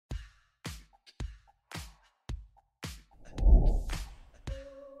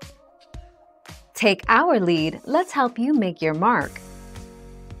Take our lead, let's help you make your mark.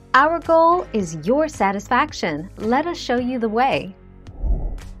 Our goal is your satisfaction. Let us show you the way.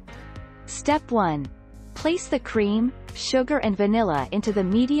 Step 1. Place the cream, sugar and vanilla into the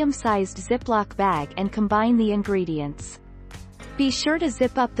medium-sized Ziploc bag and combine the ingredients. Be sure to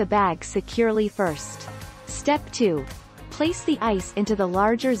zip up the bag securely first. Step 2. Place the ice into the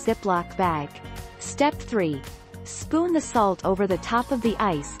larger Ziploc bag. Step 3. Spoon the salt over the top of the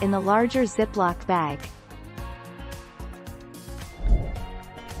ice in the larger Ziploc bag.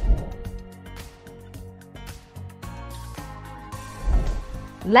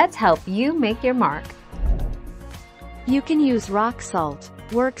 Let's help you make your mark. You can use rock salt,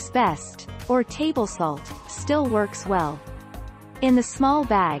 works best, or table salt, still works well. In the small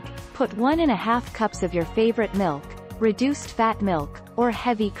bag, put 1.5 cups of your favorite milk, reduced fat milk, or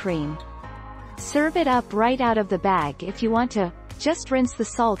heavy cream. Serve it up right out of the bag if you want to, just rinse the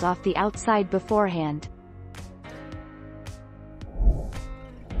salt off the outside beforehand.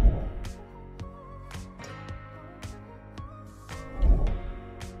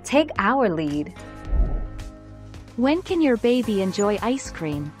 Take our lead. When can your baby enjoy ice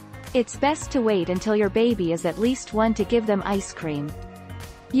cream? It's best to wait until your baby is at least 1 to give them ice cream.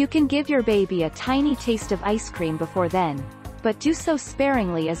 You can give your baby a tiny taste of ice cream before then, but do so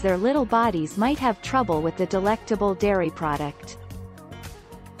sparingly as their little bodies might have trouble with the delectable dairy product.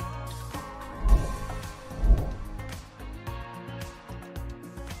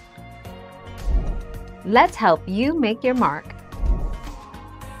 Let's help you make your mark.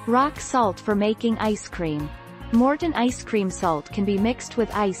 Rock salt for making ice cream. Morton ice cream salt can be mixed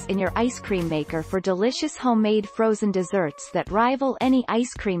with ice in your ice cream maker for delicious homemade frozen desserts that rival any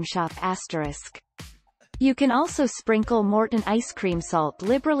ice cream shop. You can also sprinkle Morton ice cream salt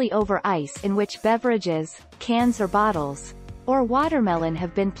liberally over ice in which beverages, cans or bottles, or watermelon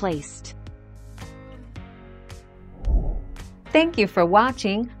have been placed. Thank you for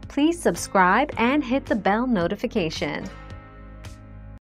watching. Please subscribe and hit the bell notification.